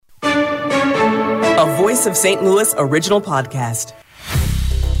Voice of St. Louis original podcast.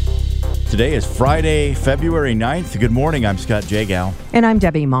 Today is Friday, February 9th. Good morning. I'm Scott Jagow. And I'm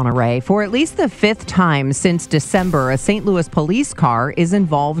Debbie Monterey. For at least the fifth time since December, a St. Louis police car is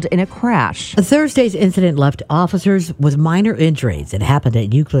involved in a crash. Thursday's incident left officers with minor injuries. It happened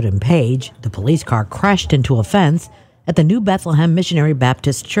at Euclid and Page. The police car crashed into a fence at the New Bethlehem Missionary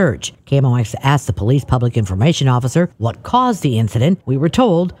Baptist Church. KMOX asked the police public information officer what caused the incident. We were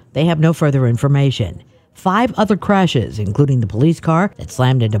told they have no further information. 5 other crashes, including the police car that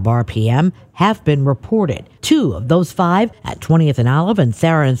slammed into Bar PM, have been reported. 2 of those 5 at 20th and Olive and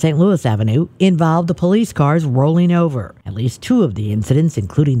Sarah and St. Louis Avenue involved the police cars rolling over. At least 2 of the incidents,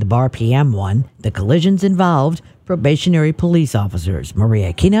 including the Bar PM one, the collisions involved probationary police officers.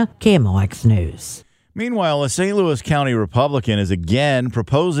 Maria Kina, KMOX News. Meanwhile, a St. Louis County Republican is again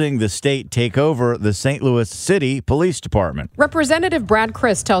proposing the state take over the St. Louis City Police Department. Representative Brad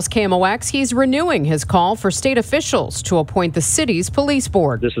Criss tells KMOX he's renewing his call for state officials to appoint the city's police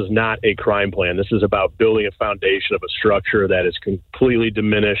board. This is not a crime plan. This is about building a foundation of a structure that is completely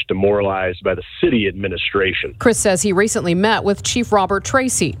diminished, demoralized by the city administration. Criss says he recently met with Chief Robert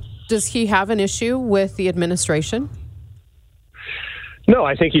Tracy. Does he have an issue with the administration? No,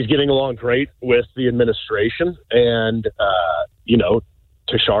 I think he's getting along great with the administration. And,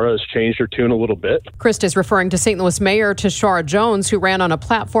 Tashara has changed her tune a little bit. Criss is referring to St. Louis Mayor Tashara Jones, who ran on a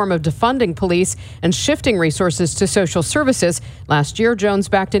platform of defunding police and shifting resources to social services. Last year, Jones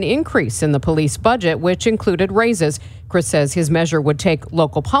backed an increase in the police budget, which included raises. Criss says his measure would take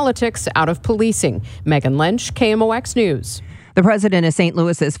local politics out of policing. Megan Lynch, KMOX News. The president of St.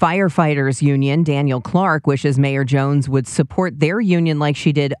 Louis's firefighters union, Daniel Clark, wishes Mayor Jones would support their union like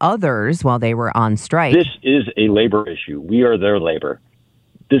she did others while they were on strike. This is a labor issue. We are their labor.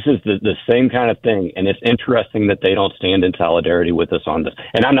 This is the same kind of thing, and it's interesting that they don't stand in solidarity with us on this.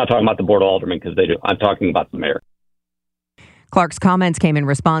 And I'm not talking about the Board of Aldermen because they do. I'm talking about the mayor. Clark's comments came in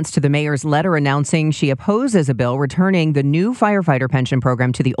response to the mayor's letter announcing she opposes a bill returning the new firefighter pension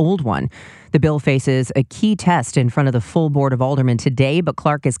program to the old one. The bill faces a key test in front of the full Board of Aldermen today, but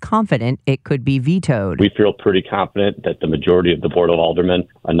Clark is confident it could be vetoed. We feel pretty confident that the majority of the Board of Aldermen,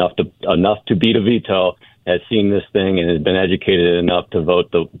 enough to beat a veto, has seen this thing and has been educated enough to vote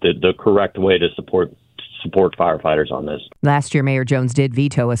the correct way to support firefighters on this. Last year, Mayor Jones did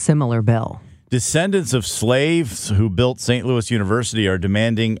veto a similar bill. Descendants of slaves who built St. Louis University are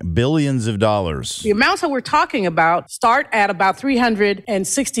demanding billions of dollars. The amounts that we're talking about start at about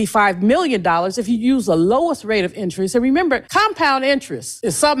 $365 million if you use the lowest rate of interest. And remember, compound interest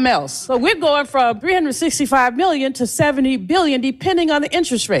is something else. So we're going from $365 million to $70 billion, depending on the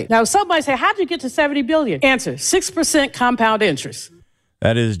interest rate. Now, somebody say, how did you get to $70 billion? Answer, 6% compound interest.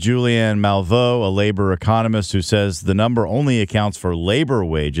 That is Julianne Malveaux, a labor economist, who says the number only accounts for labor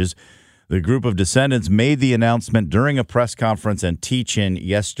wages. The group of descendants made the announcement during a press conference and teach-in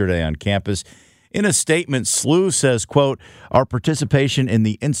yesterday on campus. In a statement, SLU says, quote, "Our participation in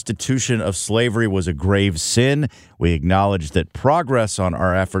the institution of slavery was a grave sin. We acknowledge that progress on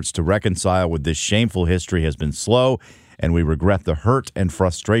our efforts to reconcile with this shameful history has been slow, and we regret the hurt and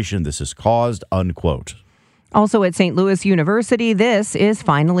frustration this has caused," unquote. Also at St. Louis University, this is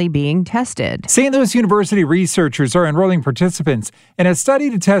finally being tested. St. Louis University researchers are enrolling participants in a study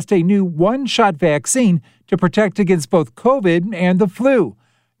to test a new one-shot vaccine to protect against both COVID and the flu.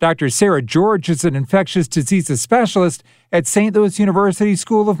 Dr. Sarah George is an infectious diseases specialist at St. Louis University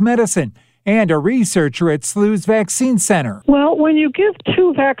School of Medicine and a researcher at SLU's Vaccine Center. Well, when you give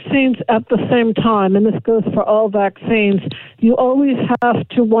 2 vaccines at the same time, and this goes for all vaccines, you always have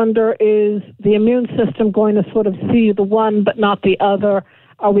to wonder, is the immune system going to sort of see the one but not the other?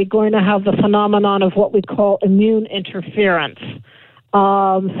 Are we going to have the phenomenon of what we call immune interference?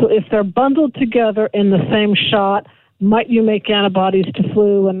 So if they're bundled together in the same shot, might you make antibodies to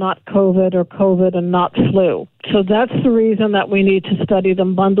flu and not COVID, or COVID and not flu? So that's the reason that we need to study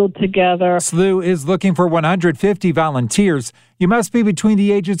them bundled together. SLU is looking for 150 volunteers. You must be between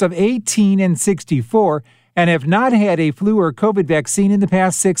the ages of 18 and 64 and have not had a flu or COVID vaccine in the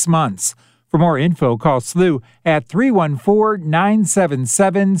past 6 months. For more info, call SLU at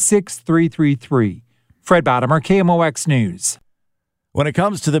 314-977-6333. Fred Bottomer, KMOX News. When it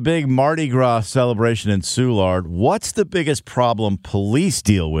comes to the big Mardi Gras celebration in Soulard, what's the biggest problem police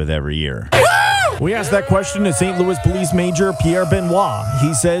deal with every year? We asked that question to St. Louis Police Major Pierre Benoit.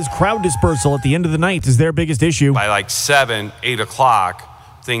 He says crowd dispersal at the end of the night is their biggest issue. By like 7, 8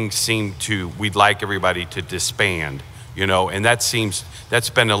 o'clock, things seem we'd like everybody to disband, and that's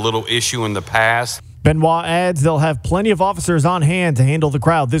been a little issue in the past. Benoit adds they'll have plenty of officers on hand to handle the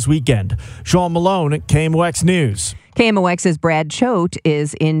crowd this weekend. Sean Malone, KMOX News. KMOX's Brad Choate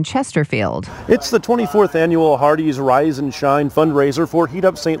is in Chesterfield. It's the 24th annual Hardee's Rise and Shine fundraiser for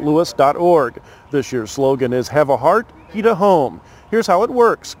heatupstlouis.org. This year's slogan is Have a Heart, Heat a Home. Here's how it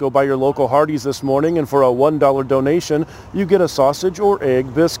works. Go by your local Hardee's this morning, and for a $1 donation, you get a sausage or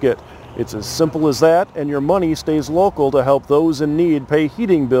egg biscuit. It's as simple as that, and your money stays local to help those in need pay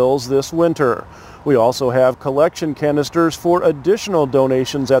heating bills this winter. We also have collection canisters for additional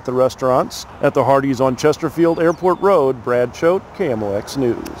donations at the restaurants. At the Hardee's on Chesterfield Airport Road, Brad Choate, KMOX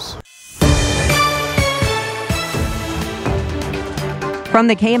News. From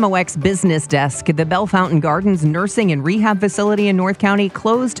the KMOX business desk, the Bell Fountain Gardens Nursing and Rehab Facility in North County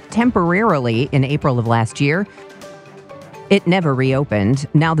closed temporarily in April of last year. It never reopened.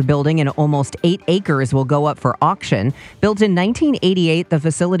 Now the building in almost 8 acres will go up for auction. Built in 1988, the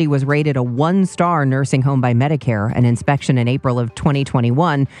facility was rated a 1-star nursing home by Medicare. An inspection in April of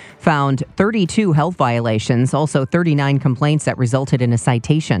 2021 found 32 health violations, also 39 complaints that resulted in a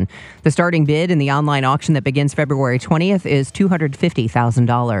citation. The starting bid in the online auction that begins February 20th is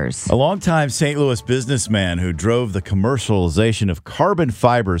 $250,000. A longtime St. Louis businessman who drove the commercialization of carbon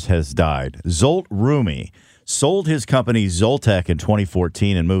fibers has died. Zolt Rumi sold his company Zoltec in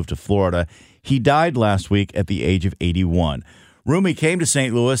 2014 and moved to Florida. He died last week at the age of 81. Rumi came to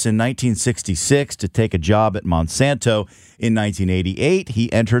St. Louis in 1966 to take a job at Monsanto. In 1988,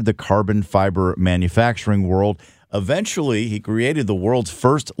 he entered the carbon fiber manufacturing world. Eventually, he created the world's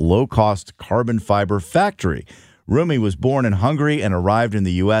first low-cost carbon fiber factory. Rumi was born in Hungary and arrived in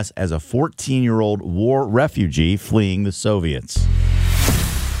the U.S. as a 14-year-old war refugee fleeing the Soviets.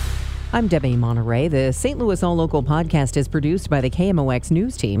 I'm Debbie Monterey. The St. Louis All Local podcast is produced by the KMOX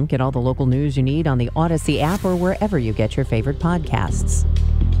News Team. Get all the local news you need on the Odyssey app or wherever you get your favorite podcasts.